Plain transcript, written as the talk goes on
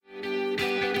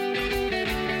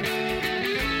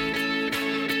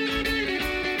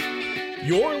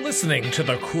You're listening to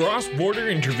the Cross Border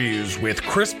Interviews with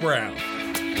Chris Brown.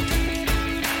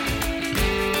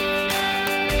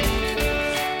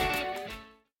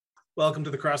 Welcome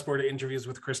to the Cross Border Interviews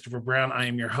with Christopher Brown. I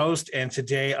am your host, and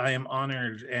today I am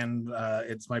honored, and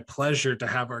it's my pleasure to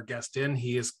have our guest in.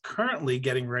 He is currently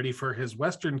getting ready for his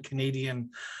Western Canadian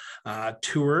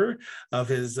tour of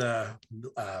his, I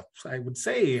would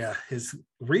say, his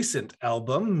recent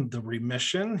album, The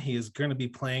Remission. He is going to be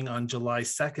playing on July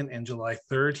 2nd and July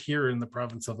 3rd here in the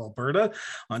province of Alberta.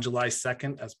 On July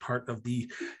 2nd as part of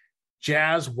the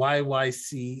Jazz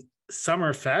YYC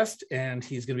Summerfest, and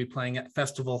he's going to be playing at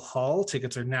Festival Hall.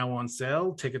 Tickets are now on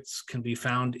sale. Tickets can be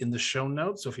found in the show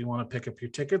notes. So if you want to pick up your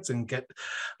tickets and get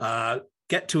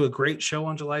to a great show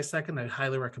on July 2nd, I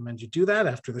highly recommend you do that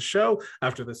after the show,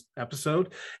 after this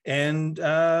episode. And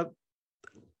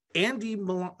Andy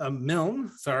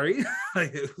Milne, sorry,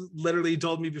 literally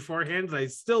told me beforehand, and I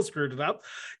still screwed it up.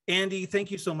 Andy, thank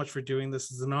you so much for doing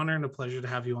this. It's an honor and a pleasure to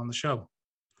have you on the show.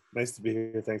 Nice to be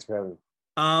here. Thanks for having me.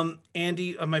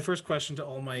 Andy, my first question to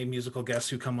all my musical guests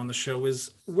who come on the show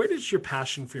is, where does your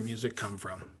passion for music come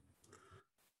from?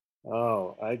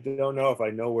 Oh, I don't know if I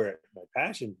know where my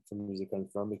passion for music comes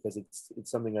from, because it's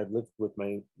something I've lived with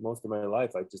most of my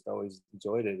life. I just always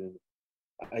enjoyed it, and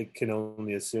I can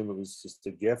only assume it was just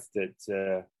a gift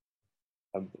that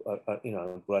I'm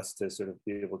blessed to sort of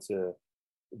be able to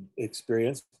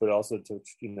experience, but also to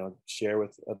share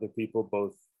with other people,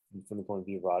 both from the point of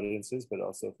view of audiences, but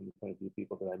also from the point of view of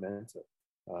people that I mentor.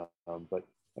 But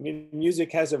I mean,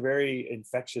 music has a very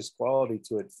infectious quality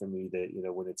to it for me that,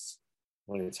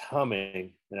 when it's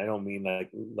humming, and I don't mean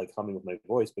like humming with my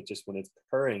voice, but just when it's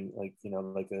purring,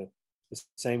 the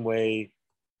same way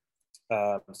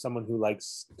someone who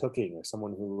likes cooking, or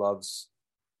someone who loves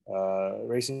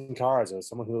racing cars, or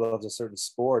someone who loves a certain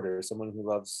sport, or someone who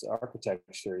loves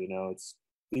architecture, it's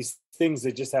these things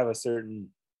that just have a certain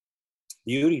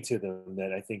beauty to them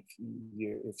that I think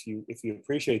if you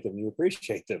appreciate them, you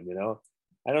appreciate them.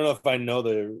 I don't know if I know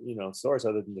the source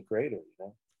other than the creator.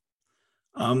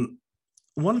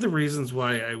 One of the reasons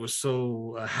why I was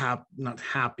so not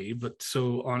happy but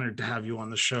so honored to have you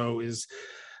on the show is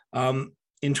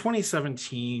in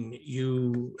 2017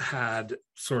 you had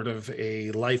sort of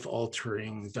a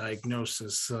life-altering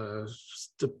diagnosis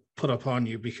to put upon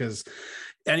you, because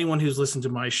anyone who's listened to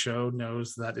my show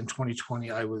knows that in 2020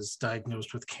 I was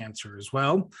diagnosed with cancer as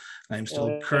well. I'm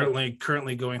still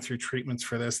currently going through treatments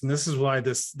for this, and this is why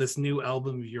this new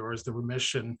album of yours, The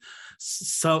Remission,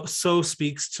 so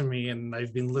speaks to me, and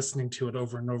I've been listening to it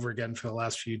over and over again for the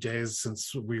last few days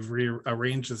since we've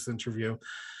rearranged this interview.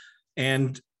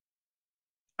 And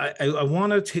I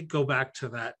want to go back to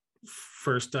that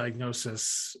first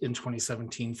diagnosis in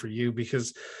 2017 for you,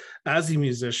 because as a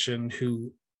musician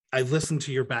who I've listened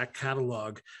to your back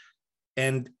catalog,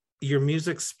 and your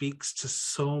music speaks to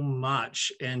so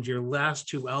much, and your last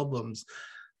two albums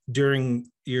during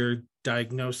your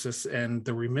diagnosis and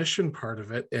the remission part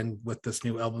of it, and with this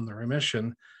new album, The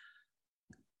Remission,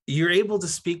 you're able to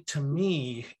speak to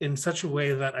me in such a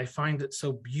way that I find it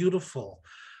so beautiful.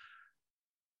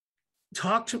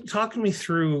 Talk to me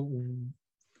through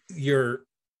your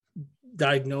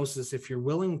diagnosis, if you're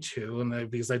willing to,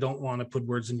 and because I don't want to put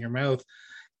words in your mouth,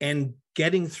 and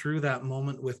getting through that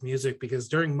moment with music, because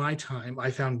during my time, I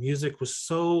found music was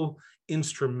so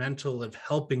instrumental of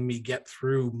helping me get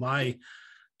through my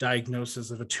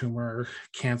diagnosis of a tumor,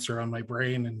 cancer on my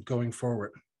brain, and going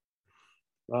forward.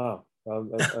 Wow.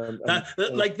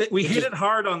 We hit it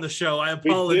hard on the show. I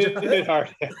apologize. We did hit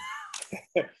hard.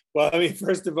 Well, I mean,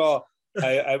 first of all,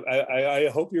 I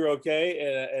hope you're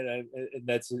okay, and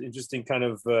that's an interesting kind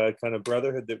of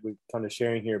brotherhood that we're kind of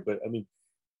sharing here. But I mean,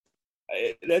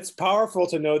 that's powerful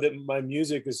to know that my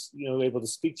music is able to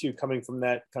speak to you coming from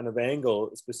that kind of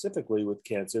angle, specifically with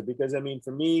cancer. Because I mean,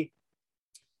 for me,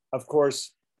 of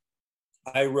course,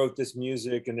 I wrote this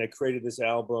music and I created this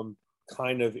album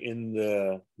kind of in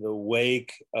the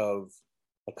wake of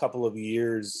a couple of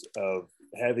years of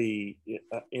heavy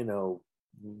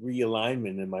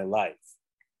realignment in my life,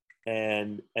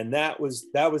 and that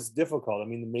was difficult. I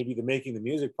mean, maybe the making the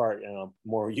music part I'm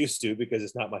more used to, because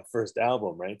it's not my first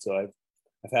album, right? So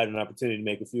I've had an opportunity to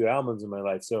make a few albums in my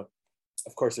life, so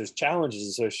of course there's challenges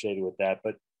associated with that.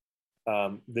 But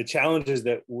the challenges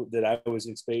that I was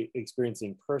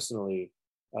experiencing personally,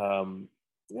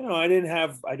 I didn't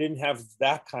have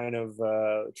that kind of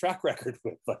track record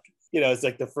with, it's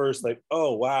like the first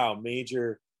oh wow,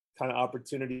 major kind of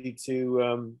opportunity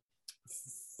to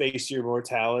face your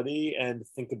mortality and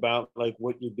think about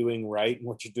what you're doing right and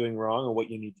what you're doing wrong and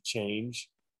what you need to change.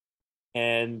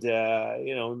 and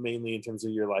mainly in terms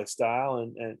of your lifestyle,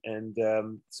 and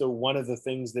so one of the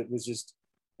things that was just,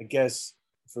 I guess,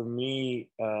 for me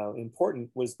important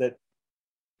was that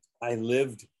I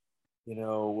lived,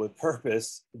 with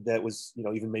purpose that was,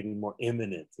 even maybe more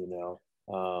imminent,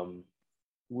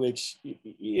 which,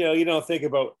 you don't think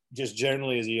about just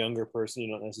generally as a younger person,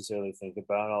 you don't necessarily think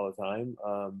about all the time.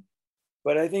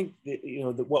 But I think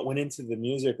that, what went into the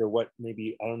music, or what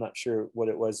maybe, I'm not sure what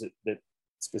it was that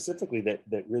specifically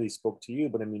that really spoke to you,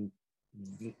 but I mean,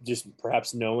 just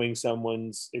perhaps knowing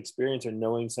someone's experience, or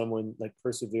knowing someone like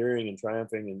persevering and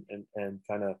triumphing, and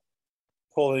kind of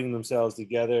pulling themselves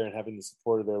together and having the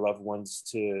support of their loved ones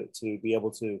to be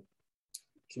able to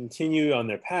continue on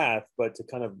their path, but to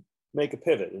kind of make a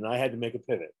pivot. And I had to make a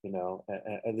pivot,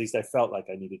 at least I felt like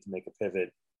I needed to make a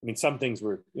pivot. I mean, some things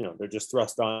were, they're just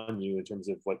thrust on you in terms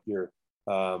of what your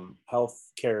health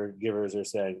caregivers are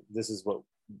saying. This is what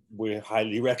we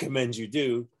highly recommend you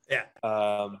do. Yeah.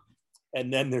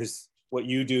 And then there's what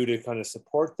you do to kind of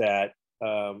support that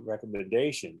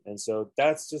recommendation. And so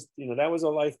that's just, that was a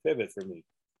life pivot for me.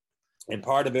 And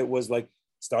part of it was like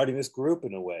starting this group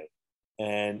in a way.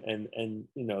 And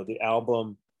the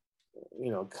album,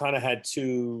 kind of had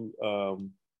two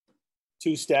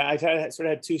stabs. I sort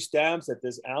of had two stabs at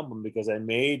this album, because I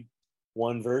made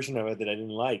one version of it that I didn't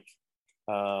like.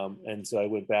 And so I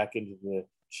went back into the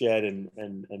shed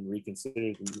and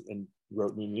reconsidered and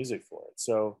wrote new music for it.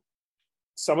 So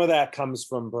some of that comes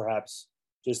from perhaps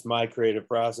just my creative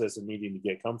process and needing to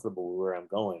get comfortable with where I'm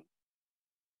going.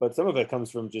 But some of it comes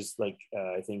from just like,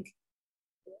 I think,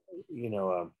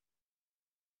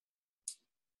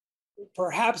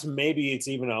 perhaps maybe it's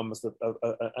even almost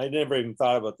I never even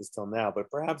thought about this till now, but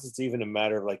perhaps it's even a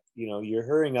matter of like, you're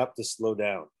hurrying up to slow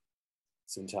down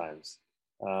sometimes.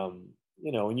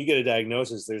 When you get a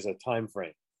diagnosis, there's a time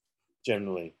frame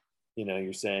generally.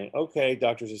 You're saying, okay,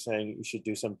 doctors are saying you should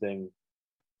do something,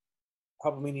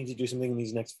 probably need to do something in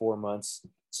these next 4 months,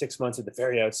 6 months at the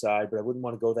very outside, but I wouldn't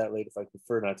want to go that late if I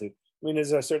prefer not to. I mean,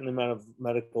 there's a certain amount of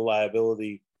medical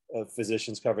liability of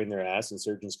physicians covering their ass and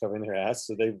surgeons covering their ass.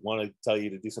 So they want to tell you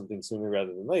to do something sooner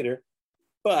rather than later.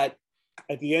 But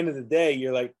at the end of the day,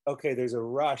 you're like, okay, there's a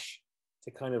rush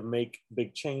to kind of make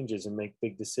big changes and make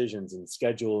big decisions and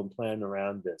schedule and plan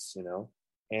around this,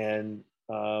 And,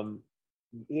 I'm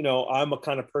a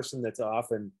kind of person that's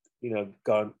often,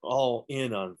 gone all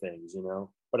in on things,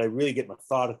 but I really get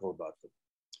methodical about them.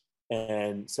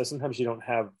 And so sometimes you don't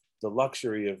have the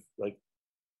luxury of like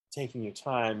taking your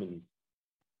time and,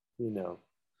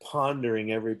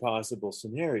 pondering every possible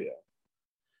scenario.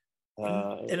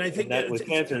 And I think that with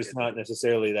cancer, it's not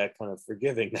necessarily that kind of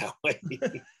forgiving that way.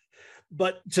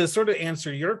 But to sort of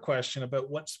answer your question about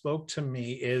what spoke to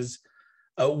me is,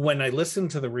 when I listened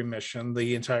to the Remission,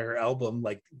 the entire album,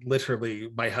 like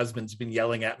literally my husband's been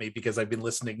yelling at me because I've been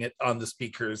listening it on the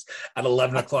speakers at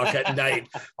 11 o'clock at night,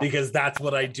 because that's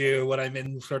what I do when I'm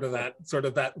in sort of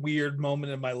that weird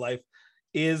moment in my life.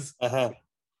 Is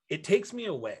It takes me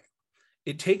away.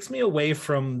 It takes me away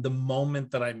from the moment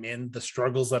that I'm in, the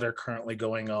struggles that are currently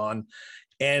going on.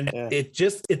 And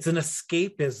it's an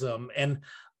escapism. And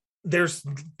there's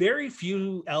very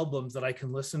few albums that I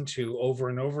can listen to over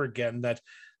and over again that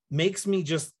makes me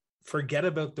just forget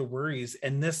about the worries.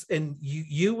 And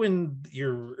you and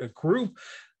your group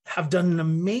have done an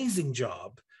amazing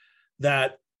job,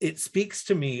 that it speaks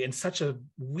to me in such a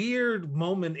weird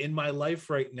moment in my life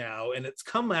right now. And it's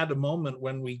come at a moment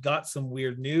when we got some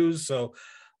weird news. So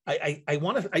I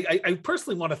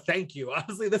personally want to thank you.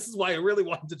 Honestly, this is why I really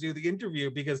wanted to do the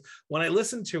interview, because when I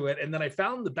listened to it and then I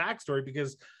found the backstory,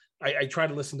 because I try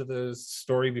to listen to the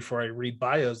story before I read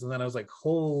bios, and then I was like,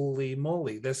 holy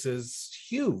moly, this is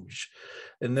huge.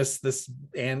 And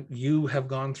and you have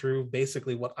gone through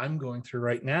basically what I'm going through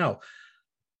right now.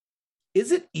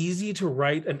 Is it easy to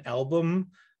write an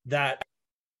album that,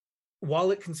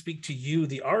 while it can speak to you,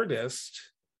 the artist,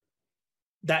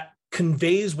 that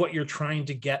conveys what you're trying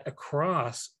to get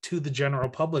across to the general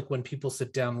public when people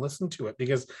sit down and listen to it?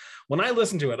 Because when I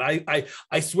listen to it,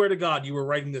 I swear to God, you were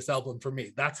writing this album for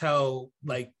me. That's how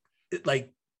like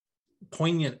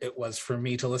poignant it was for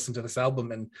me to listen to this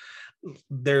album. And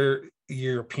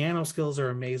your piano skills are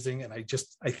amazing, and I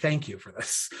thank you for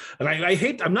this. And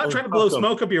I'm not trying to blow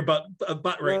smoke up your butt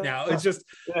right now. It's just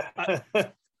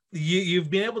you've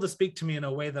been able to speak to me in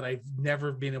a way that I've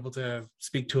never been able to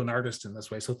speak to an artist in this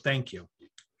way. So thank you.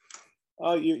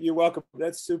 Oh, you're welcome.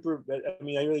 That's super. I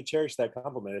mean, I really cherish that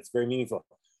compliment. It's very meaningful.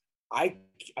 I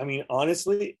mean,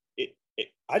 honestly,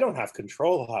 I don't have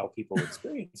control of how people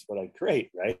experience what I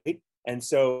create, right? And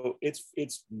so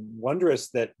it's wondrous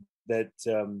that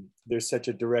there's such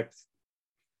a direct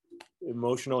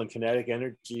emotional and kinetic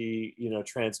energy,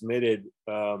 transmitted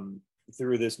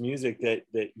through this music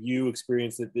that you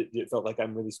experienced, that it felt like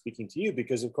I'm really speaking to you,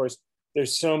 because of course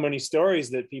there's so many stories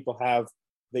that people have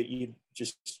that you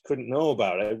just couldn't know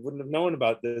about. I wouldn't have known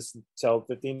about this until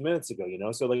 15 minutes ago,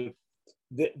 so like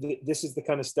this is the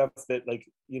kind of stuff that, like,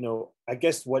 I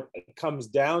guess what it comes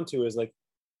down to is, like,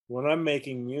 when I'm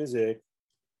making music,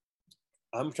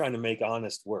 I'm trying to make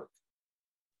honest work.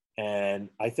 And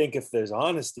I think if there's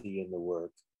honesty in the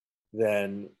work,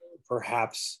 then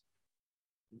perhaps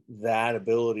that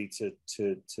ability to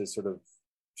sort of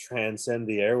transcend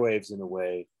the airwaves in a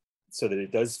way, so that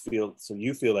it does feel, so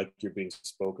you feel like you're being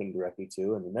spoken directly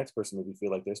to, and the next person maybe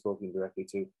feel like they're spoken directly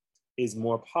to, is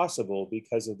more possible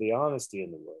because of the honesty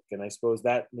in the work. And I suppose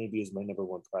that maybe is my number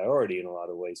one priority in a lot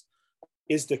of ways,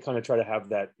 is to kind of try to have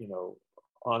that,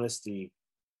 honesty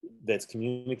that's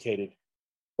communicated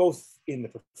both in the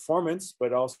performance,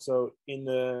 but also in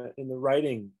the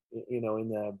writing, in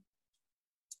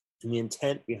the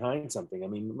intent behind something. I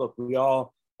mean, look, we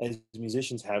all as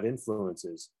musicians have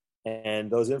influences, and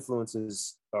those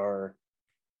influences are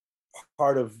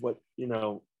part of what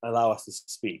allow us to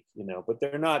speak, but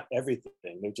they're not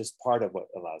everything. They're just part of what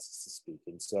allows us to speak.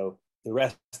 And so the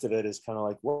rest of it is kind of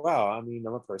like, wow, I mean,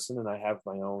 I'm a person and I have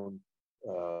my own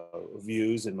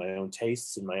views and my own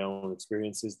tastes and my own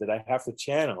experiences that I have to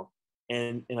channel,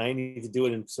 and I need to do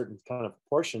it in a certain kind of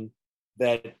proportion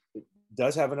that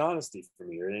does have an honesty for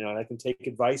me. Or, and I can take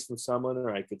advice from someone, or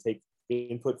I could take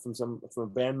input from a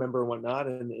band member and whatnot,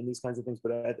 and these kinds of things.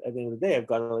 But at the end of the day, I've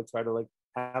got to try to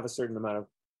have a certain amount of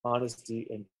honesty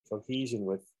and cohesion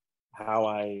with how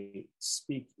I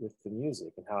speak with the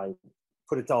music and how I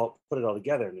put it all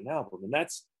together in an album. And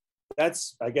that's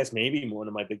I guess maybe one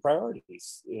of my big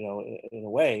priorities, in a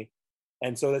way.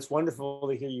 And so that's wonderful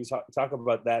to hear you talk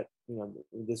about that,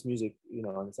 this music,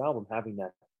 on this album having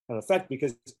that kind of effect.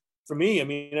 Because for me, I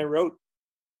mean, I wrote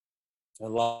a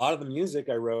lot of the music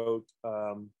I wrote,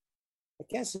 I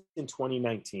guess in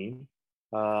 2019,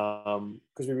 because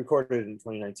we recorded it in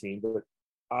 2019. But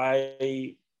I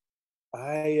mean,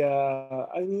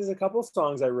 there's a couple of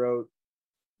songs I wrote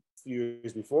a few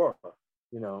years before.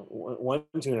 One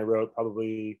tune I wrote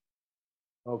probably,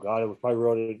 oh God, I probably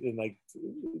wrote it in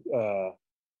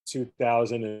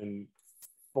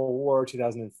 2004,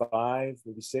 2005,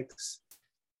 maybe 6.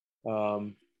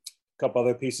 A couple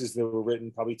other pieces that were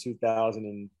written probably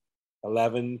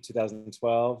 2011,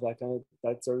 2012,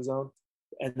 that sort of zone.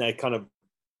 And I kind of,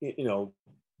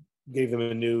 gave them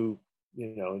a new,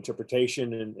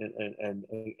 interpretation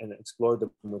and explored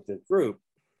them with the group.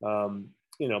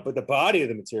 But the body of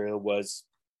the material was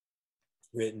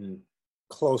written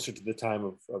closer to the time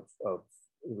of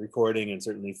recording, and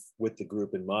certainly with the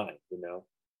group in mind,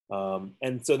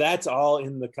 and so that's all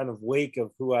in the kind of wake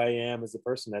of who I am as a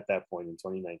person at that point in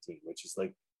 2019, which is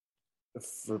like,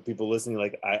 for people listening,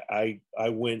 like I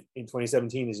went in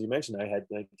 2017, as you mentioned, I had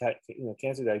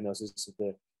cancer diagnosis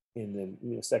in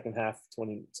the second half of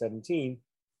 2017.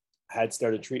 Had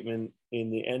started treatment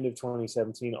in the end of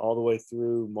 2017 all the way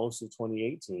through most of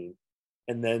 2018,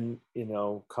 and then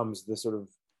comes the sort of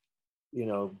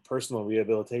personal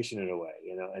rehabilitation in a way,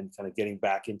 and kind of getting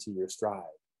back into your stride,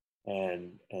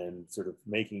 and sort of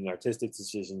making artistic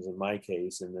decisions in my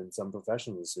case, and then some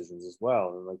professional decisions as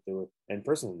well, and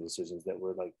personal decisions that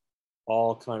were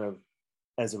all kind of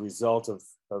as a result of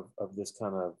this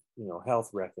kind of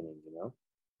health reckoning,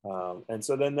 and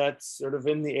so then that's sort of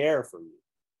in the air for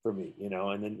me,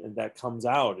 and that comes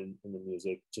out in the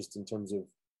music, just in terms of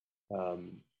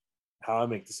how I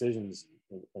make decisions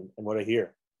and what I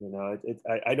hear.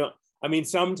 I don't. I mean,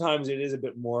 sometimes it is a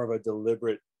bit more of a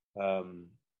deliberate,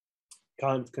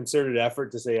 concerted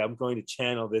effort to say, I'm going to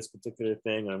channel this particular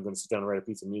thing, and I'm going to sit down and write a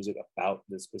piece of music about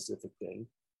this specific thing.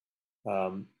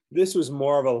 This was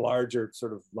more of a larger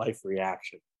sort of life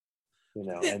reaction,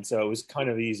 and so it was kind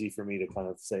of easy for me to kind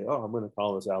of say, oh, I'm going to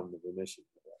call this album The Remission.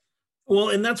 Well,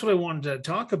 and that's what I wanted to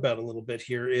talk about a little bit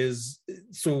here is,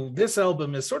 so this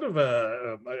album is sort of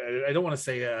I don't want to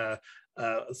say a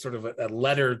sort of a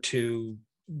letter to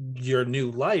your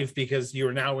new life, because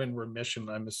you're now in remission,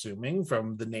 I'm assuming,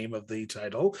 from the name of the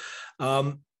title.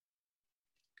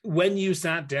 When you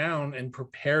sat down and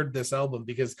prepared this album,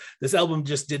 because this album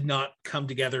just did not come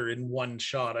together in one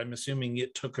shot, I'm assuming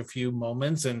it took a few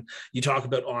moments, and you talk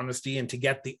about honesty, and to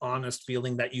get the honest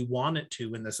feeling that you want it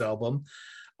to in this album.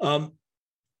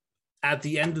 At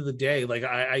the end of the day,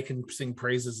 I can sing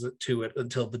praises to it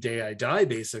until the day I die,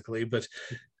 basically. But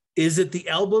Is it the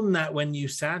album that when you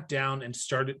sat down and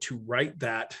started to write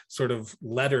that sort of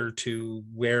letter to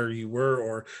where you were,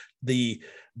 or the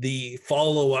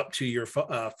follow up to your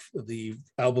the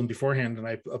album beforehand? And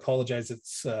I apologize,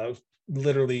 it's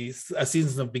literally a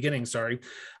season of beginning. Sorry,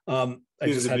 I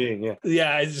just had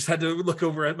I just had to look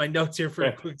over at my notes here for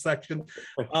a quick section.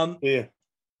 Yeah,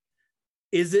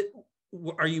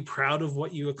 are you proud of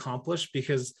what you accomplished?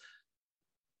 Because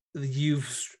you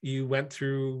went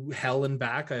through hell and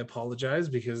back. I apologize,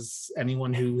 because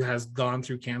anyone who has gone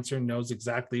through cancer knows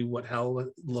exactly what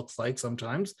hell looks like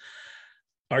sometimes.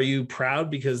 Are you proud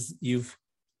because you've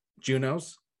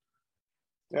Junos?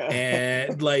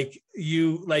 And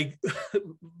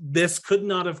this could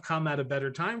not have come at a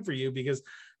better time for you, because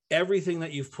everything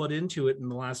that you've put into it in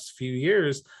the last few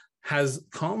years has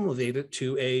culminated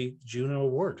to a Juno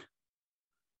Award.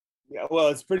 Yeah, well,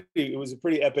 it was a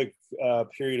pretty epic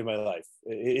period of my life.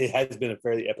 It has been a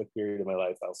fairly epic period of my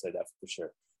life. I'll say that for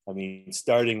sure. I mean,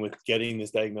 starting with getting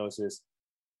this diagnosis,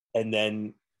 and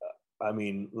then, I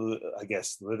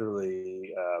guess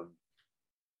literally,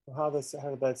 how did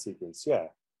that sequence? Yeah.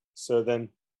 So then,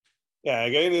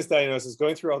 getting this diagnosis,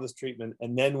 going through all this treatment,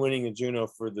 and then winning a Juno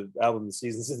for the album "The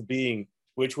Seasons of Being,"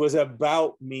 which was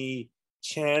about me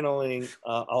channeling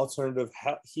alternative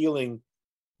healing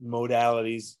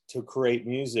modalities to create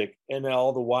music. And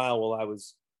all the while I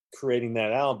was creating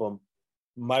that album,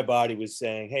 my body was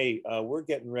saying, hey, we're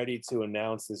getting ready to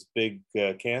announce this big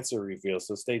cancer reveal,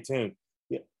 so stay tuned.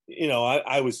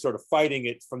 I was sort of fighting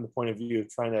it from the point of view of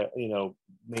trying to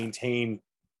maintain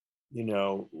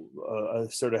a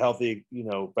sort of healthy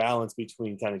balance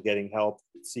between kind of getting help,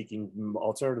 seeking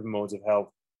alternative modes of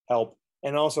help,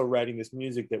 and also writing this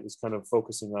music that was kind of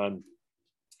focusing on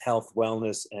health,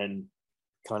 wellness, and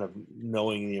kind of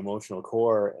knowing the emotional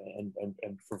core, and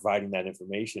providing that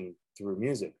information through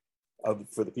music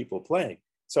for the people playing.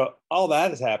 So all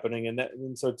that is happening,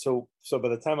 and so by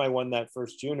the time I won that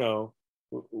first Juno,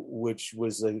 which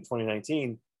was in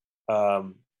 2019,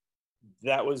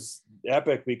 that was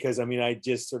epic, because I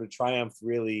just sort of triumphed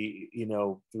really,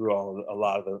 through a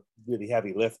lot of the really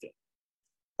heavy lifting.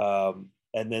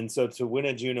 And then so to win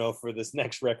a Juno for this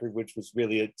next record, which was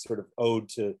really a sort of ode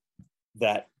to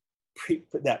that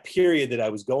period that I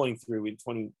was going through in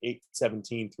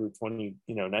 2017 through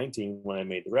 2019 when I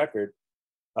made the record,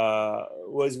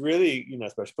 was really,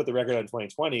 especially put the record on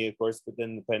 2020, of course, but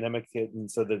then the pandemic hit, and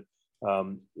so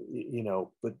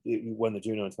but you won the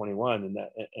Juno in 21,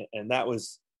 and that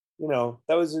was,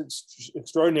 that was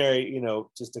extraordinary,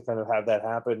 just to kind of have that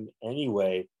happen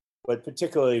anyway, but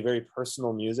particularly very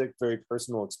personal music, very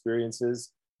personal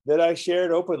experiences that I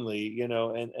shared openly, and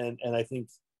I think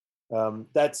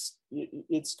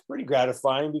it's pretty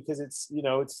gratifying, because it's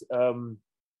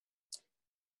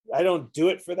I don't do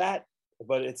it for that,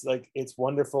 but it's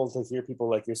wonderful to hear people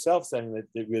like yourself saying that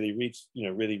it really reached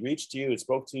you, it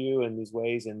spoke to you in these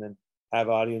ways, and then have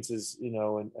audiences,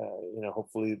 and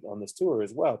hopefully on this tour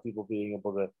as well, people being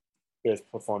able to hear us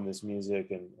perform this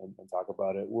music and talk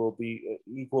about it will be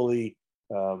equally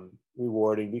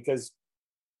rewarding, because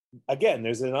again,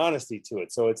 there's an honesty to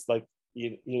it. So it's like,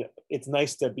 it's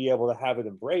nice to be able to have it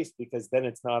embraced, because then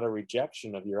it's not a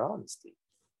rejection of your honesty.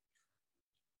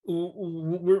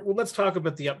 Let's talk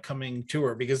about the upcoming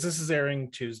tour, because this is airing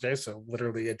Tuesday, so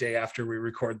literally a day after we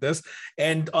record this,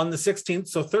 and on the 16th,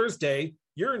 so Thursday,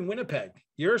 you're in Winnipeg.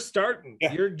 You're starting.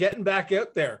 Yeah. You're getting back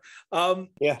out there.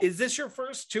 Is this your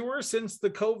first tour since the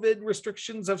COVID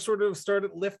restrictions have sort of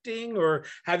started lifting, or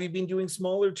have you been doing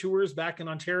smaller tours back in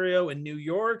Ontario and New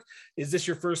York? Is this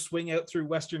your first swing out through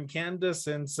Western Canada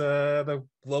since the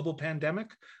global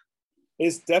pandemic?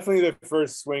 It's definitely the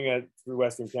first swing through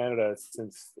Western Canada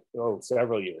since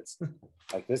several years.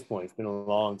 At this point, it's been a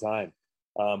long time.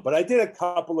 But I did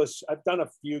I've done a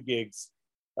few gigs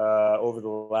over the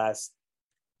last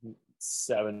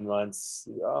 7 months,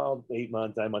 8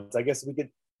 months, 9 months. I guess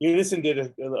Unison did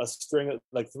a string of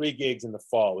like 3 gigs in the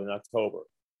fall, in October.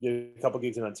 Did a couple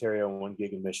gigs in Ontario and 1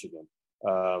 gig in Michigan.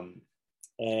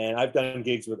 And I've done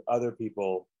gigs with other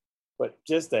people, but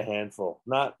just a handful,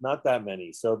 not that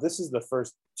many. So this is the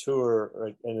first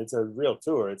tour, and it's a real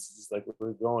tour. It's just like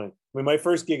we're going. My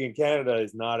first gig in Canada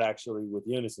is not actually with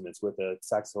Unison. It's with a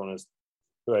saxophonist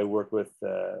who I work with.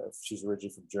 She's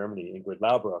originally from Germany, Ingrid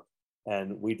Laubruck,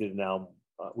 and we did an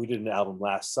album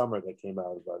last summer that came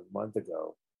out about a month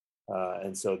ago.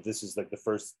 And so this is like the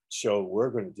first show we're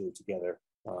going to do together,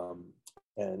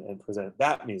 and present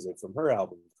that music from her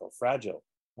album called Fragile.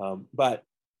 But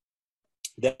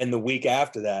then the week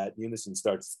after that, Unison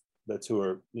starts the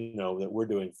tour, that we're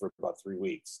doing for about 3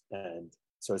 weeks. And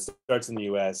so it starts in the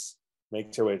US,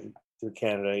 makes our way through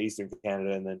Canada, Eastern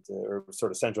Canada, and then or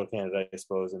sort of Central Canada, I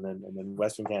suppose, and then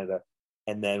Western Canada,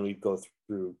 and then we'd go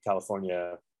through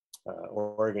California,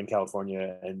 Oregon,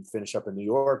 California, and finish up in New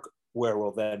York, where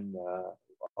we'll then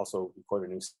also record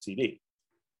a new CD.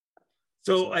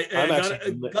 So I'm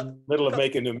actually in the middle of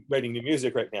writing new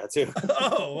music right now too.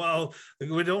 Oh, well,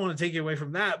 we don't want to take you away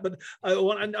from that, but I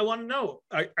want to know,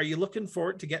 are you looking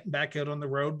forward to getting back out on the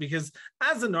road? Because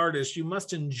as an artist, you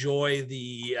must enjoy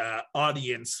the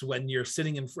audience when you're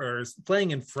sitting or playing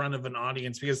in front of an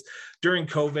audience, because during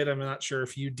COVID, I'm not sure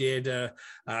if you did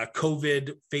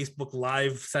COVID Facebook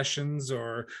Live sessions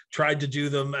or tried to do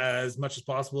them as much as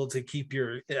possible to keep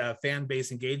your fan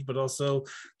base engaged, but also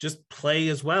just play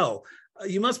as well.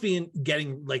 You must be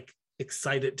getting like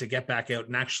excited to get back out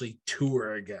and actually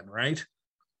tour again, right?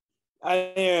 I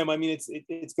am. I mean,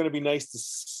 it's going to be nice to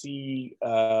see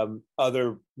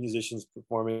other musicians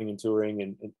performing and touring,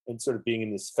 and sort of being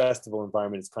in this festival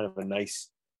environment. It's kind of a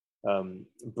nice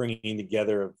bringing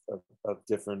together of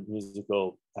different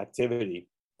musical activity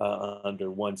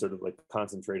under one sort of like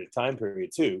concentrated time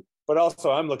period too. But also,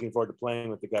 I'm looking forward to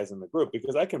playing with the guys in the group,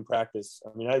 because I can practice.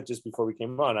 I mean, just before we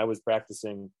came on, I was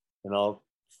practicing. And I'll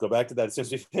go back to that as soon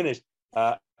as we finish,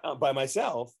 by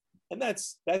myself, and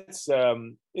that's it's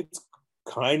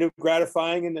kind of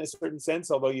gratifying in a certain sense.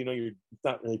 Although you're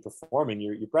not really performing,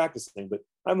 you're practicing. But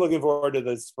I'm looking forward to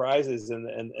the surprises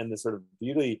and the sort of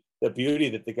beauty that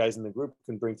the guys in the group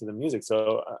can bring to the music.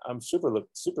 So I'm super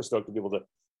stoked to be able to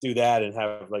do that and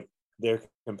have like their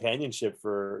companionship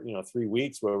for 3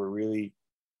 weeks where we're really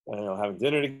having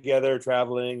dinner together,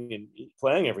 traveling, and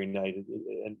playing every night.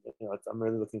 And I'm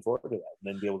really looking forward to that. And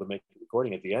then be able to make the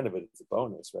recording at the end of it. It's a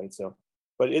bonus, right? So,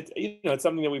 but it's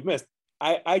something that we've missed.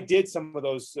 I did some of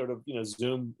those sort of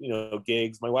Zoom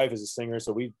gigs. My wife is a singer,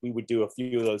 so we would do a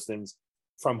few of those things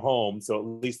from home. So at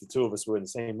least the two of us were in the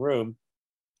same room.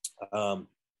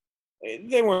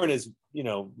 They weren't as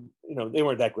they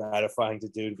weren't that gratifying to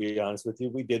do, to be honest with you.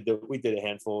 We did a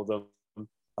handful of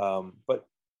them, but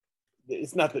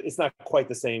it's not quite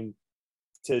the same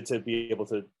to be able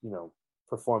to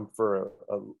perform for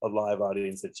a live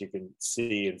audience that you can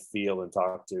see and feel and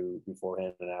talk to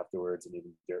beforehand and afterwards and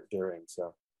even during.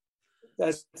 So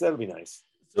that'll be nice.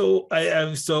 So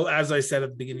so as I said at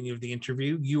the beginning of the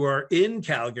interview, you are in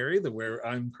Calgary, where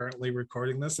I'm currently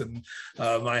recording this, in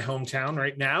my hometown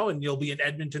right now, and you'll be in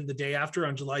Edmonton the day after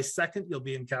on July 2nd. You'll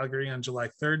be in Calgary on July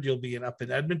 3rd. You'll be up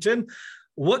in Edmonton.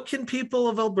 What can people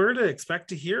of Alberta expect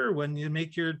to hear when you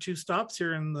make your 2 stops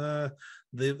here in the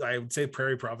I would say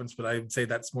Prairie Province, but I would say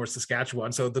that's more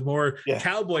Saskatchewan, so the more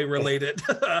cowboy related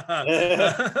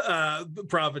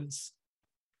province?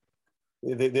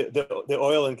 The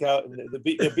oil and cow, the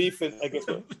beef, and I guess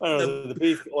I don't know, the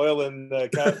beef, oil, and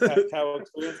cow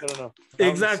experience. I don't know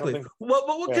exactly.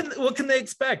 What can they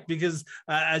expect? Because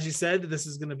as you said, this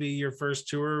is going to be your first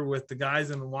tour with the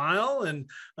guys in a while, and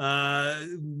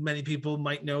many people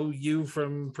might know you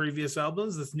from previous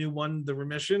albums. This new one, The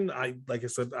Remission, like I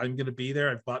said, I'm going to be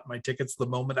there. I bought my tickets the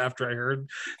moment after I heard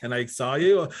and I saw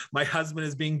you. My husband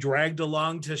is being dragged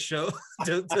along to show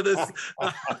to this,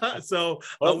 so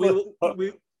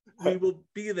we will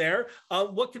be there.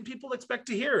 What can people expect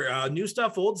to hear? New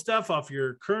stuff, old stuff off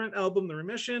your current album, The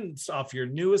Remission, off your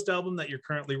newest album that you're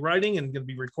currently writing and going to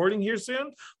be recording here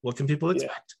soon? What can people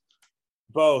expect?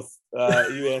 Both.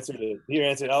 You answered it.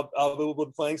 We'll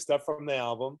be playing stuff from the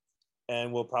album,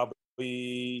 and we'll probably,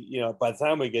 by the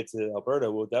time we get to Alberta,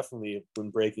 we'll definitely have been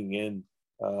breaking in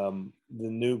the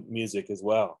new music as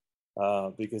well,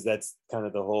 because that's kind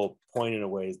of the whole point in a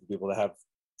way, is to be able to have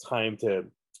time to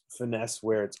finesse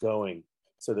where it's going,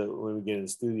 so that when we get in the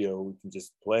studio we can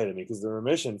just play it. I mean, because The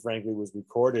Remission, frankly, was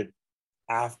recorded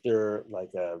after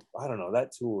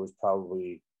that tour was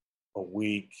probably a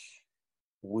week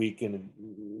and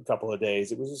a couple of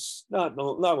days. It was just not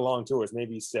a long tour. It's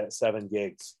maybe 7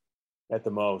 gigs at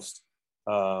the most,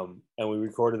 and we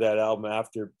recorded that album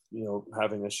after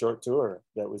having a short tour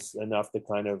that was enough to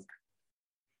kind of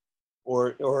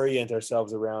orient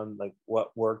ourselves around like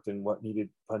what worked and what needed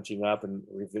punching up and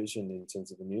revision in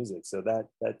terms of the music. So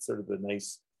that's sort of a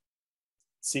nice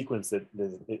sequence that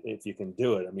if you can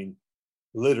do it. I mean,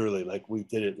 literally, like, we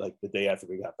did it like the day after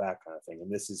we got back, kind of thing.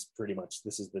 And this is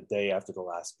the day after the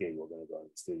last gig we're going to go in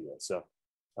the studio. So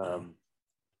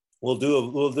we'll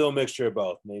do a mixture of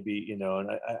both, maybe, and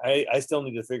I still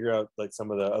need to figure out like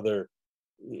some of the other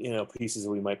pieces that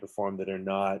we might perform that are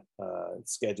not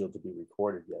scheduled to be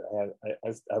recorded yet.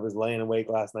 I was laying awake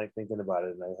last night thinking about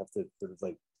it, and I have to sort of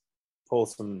like pull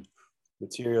some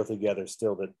material together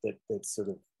still that's sort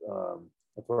of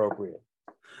appropriate.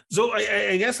 So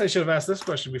I guess I should have asked this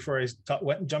question before I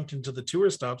went and jumped into the tour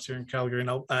stops here in Calgary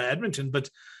and Edmonton. But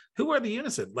who are the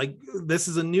Unison? Like, this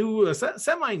is a new,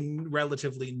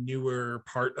 semi-relatively newer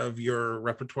part of your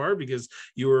repertoire because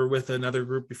you were with another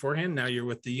group beforehand. Now you're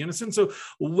with the Unison. So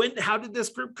how did this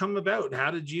group come about?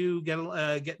 How did you get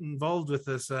involved with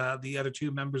this? The other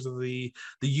two members of the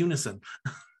Unison.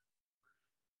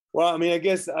 Well, I mean, I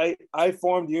guess I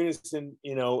formed Unison,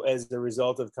 you know, as a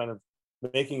result of kind of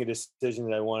making a decision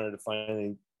that I wanted to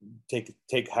finally take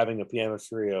having a piano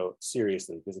trio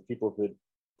seriously, because the people who had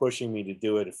pushing me to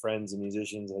do it, friends and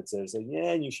musicians had said,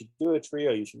 yeah, you should do a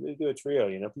trio. You should really do a trio.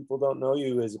 You know, people don't know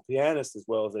you as a pianist as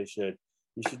well as they should.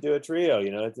 You should do a trio.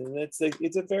 You know, it's a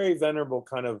very venerable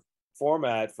kind of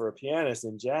format for a pianist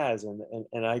in jazz,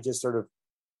 and I just sort of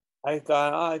I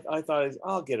thought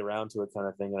I'll get around to it kind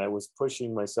of thing, and I was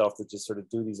pushing myself to just sort of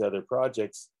do these other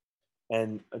projects,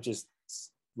 and I just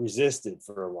resisted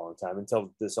for a long time until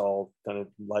this all kind of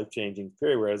life-changing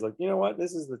period where I was like, you know what,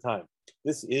 this is the time.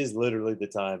 This is literally the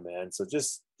time, man. So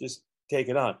just take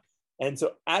it on. And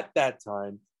so at that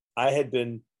time, I had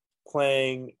been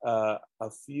playing I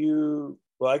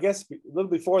guess a little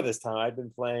before this time, I'd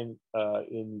been playing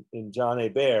in John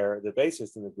Hebert, the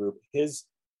bassist in the group. He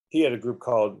had a group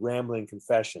called Rambling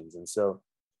Confessions, and so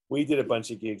we did a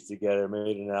bunch of gigs together,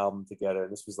 made an album together.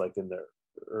 And this was like in the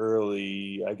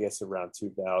early, I guess around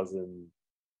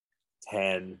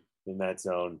 2010, in that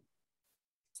zone.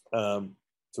 So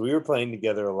we were playing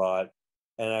together a lot,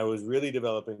 and I was really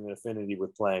developing an affinity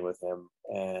with playing with him.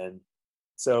 And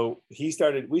so we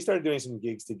started doing some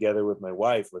gigs together with my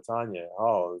wife, Latanya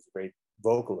Hall, who's a great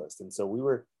vocalist. And so we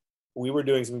were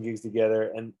doing some gigs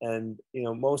together, and you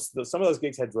know, some of those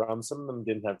gigs had drums, some of them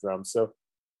didn't have drums. So,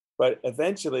 but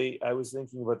eventually I was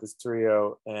thinking about this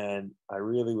trio, and I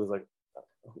really was like,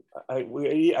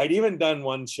 I'd even done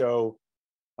one show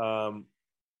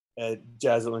at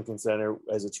Jazz at Lincoln Center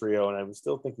as a trio, and I was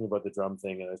still thinking about the drum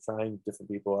thing, and I was trying different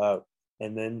people out.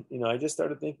 And then, you know, I just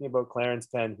started thinking about Clarence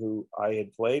Penn, who I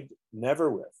had played never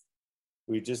with.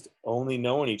 We just only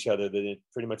known each other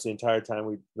pretty much the entire time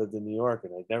we lived in New York,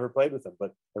 and I'd never played with him.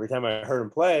 But every time I heard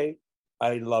him play,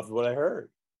 I loved what I heard,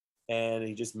 and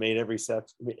he just made every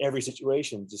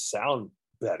situation just sound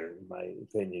better, in my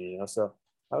opinion. You know, so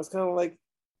I was kind of like,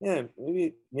 yeah,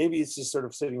 maybe it's just sort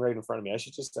of sitting right in front of me. I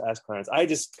should just ask Clarence. I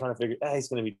just kind of figured, he's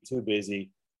going to be too busy.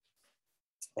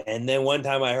 And then one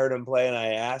time I heard him play, and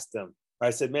I asked him. I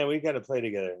said, man, we got to play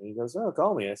together. And he goes, oh,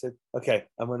 call me. I said, okay,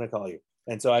 I'm going to call you.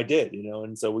 And so I did, you know,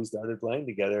 and so we started playing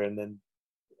together, and then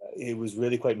it was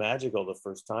really quite magical the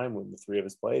first time when the three of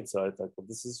us played. So I thought, well,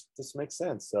 this makes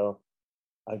sense. So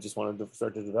I just wanted to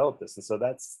start to develop this. And so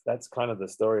that's kind of the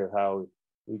story of how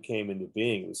we came into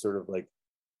being. It was sort of like,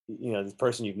 you know, this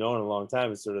person you've known a long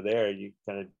time is sort of there. You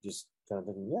kind of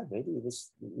thinking, yeah, maybe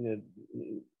this, you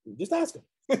know, just ask him,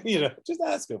 you know, just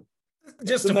ask him.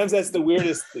 Sometimes that's the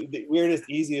weirdest,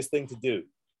 easiest thing to do.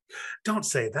 Don't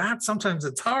say that. Sometimes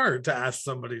it's hard to ask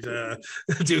somebody to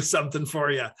do something for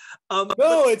you.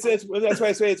 No, it's that's why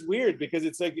I say it's weird, because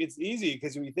it's like, it's easy,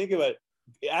 because when you think about it,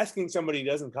 asking somebody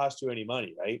doesn't cost you any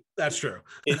money, right? That's true.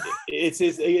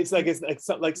 It's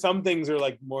like some things are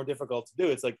like more difficult to do.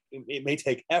 It's like it may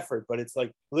take effort, but it's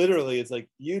like literally, it's like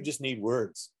you just need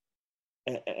words,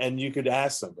 and you could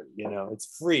ask somebody. You know,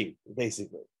 it's free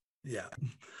basically. Yeah.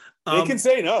 They can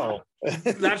say no.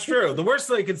 That's true. The worst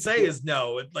they can say is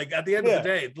no. Like at the end of the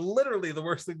day, literally the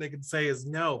worst thing they can say is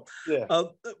no. Yeah.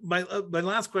 My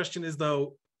last question is,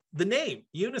 though, the name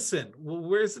Unison. Well,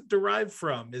 where is it derived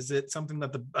from? Is it something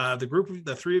that the group of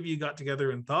the three of you got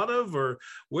together and thought of, or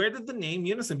where did the name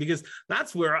Unison? Because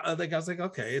that's where I was like,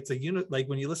 okay, it's a unit. Like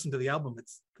when you listen to the album,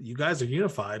 it's you guys are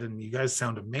unified and you guys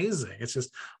sound amazing. It's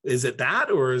just, is it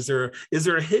that, or is there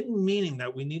a hidden meaning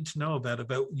that we need to know about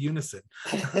Unison?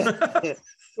 Well,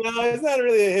 it's not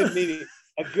really a hidden meaning.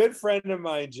 A good friend of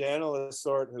mine, Jan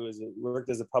Lessort, who worked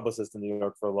as a publicist in New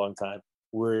York for a long time,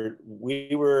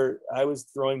 I was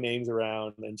throwing names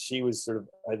around, and she was sort of,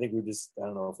 I think I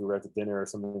don't know if we were at the dinner or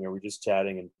something, or we were just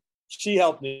chatting, and she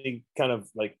helped me kind of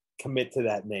like commit to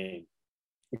that name,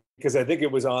 because I think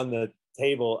it was on the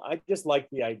table. I just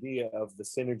liked the idea of the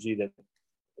synergy that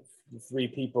three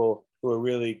people who are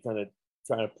really kind of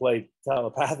trying to play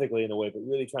telepathically in a way, but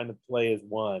really trying to play as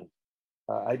one.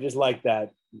 I just like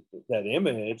that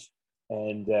image,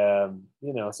 and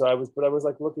you know, so I was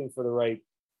like looking for the right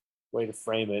way to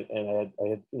frame it, and I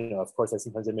had you know, of course,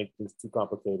 sometimes I make things too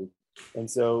complicated,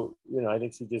 and so, you know, I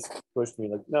think she just pushed me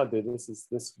like, no, dude, this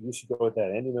you should go with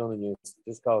that. Andy Milne, you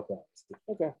just call it that. Said,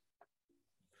 okay.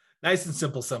 Nice and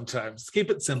simple sometimes.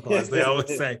 Keep it simple, as they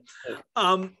always say.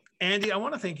 Andy, I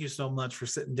want to thank you so much for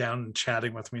sitting down and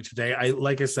chatting with me today.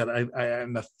 Like I said, I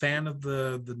am a fan of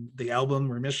the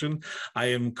album Remission. I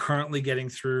am currently getting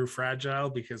through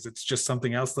Fragile because it's just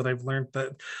something else that I've learned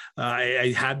that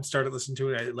I had started listening to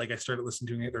it. I started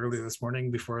listening to it earlier this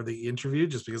morning before the interview,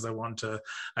 just because I wanted to.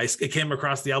 It came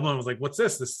across the album. I was like, "What's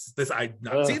this? This I've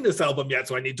not seen this album yet,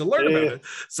 so I need to learn about it."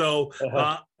 So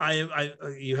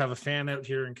you have a fan out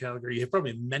here in Calgary. You have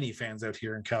probably many fans out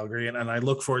here in Calgary, and I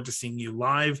look forward to seeing you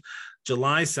live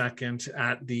July 2nd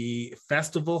at the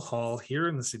Festival Hall here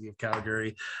in the city of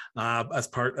Calgary as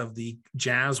part of the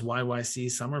Jazz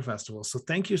YYC Summer Festival. So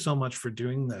thank you so much for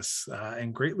doing this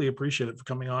and greatly appreciate it for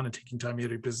coming on and taking time out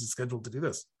of your busy schedule to do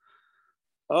this.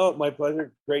 Oh, my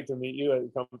pleasure. Great to meet you.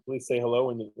 Please say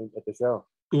hello at the show.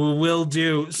 Will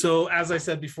do. So as I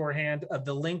said beforehand,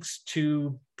 the links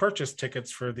to purchase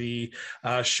tickets for the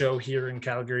show here in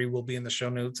Calgary will be in the show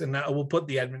notes, and we'll put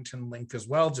the Edmonton link as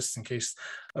well, just in case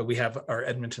we have our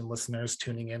Edmonton listeners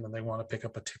tuning in and they want to pick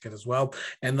up a ticket as well.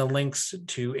 And the links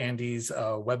to Andy's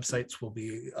websites will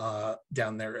be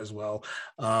down there as well.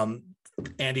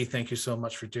 Andy, thank you so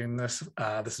much for doing this.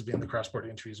 This has been the Cross Border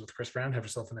Interviews with Chris Brown. Have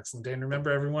yourself an excellent day. And remember,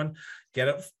 everyone, get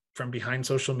up from behind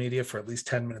social media for at least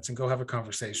 10 minutes and go have a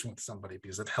conversation with somebody,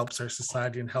 because it helps our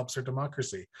society and helps our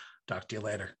democracy. Talk to you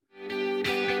later.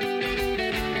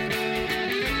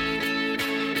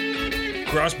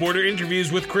 Cross Border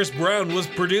Interviews with Chris Brown was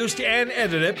produced and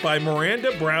edited by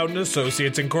Miranda Brown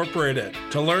Associates Incorporated.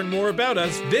 To learn more about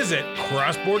us, visit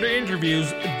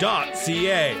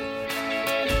crossborderinterviews.ca.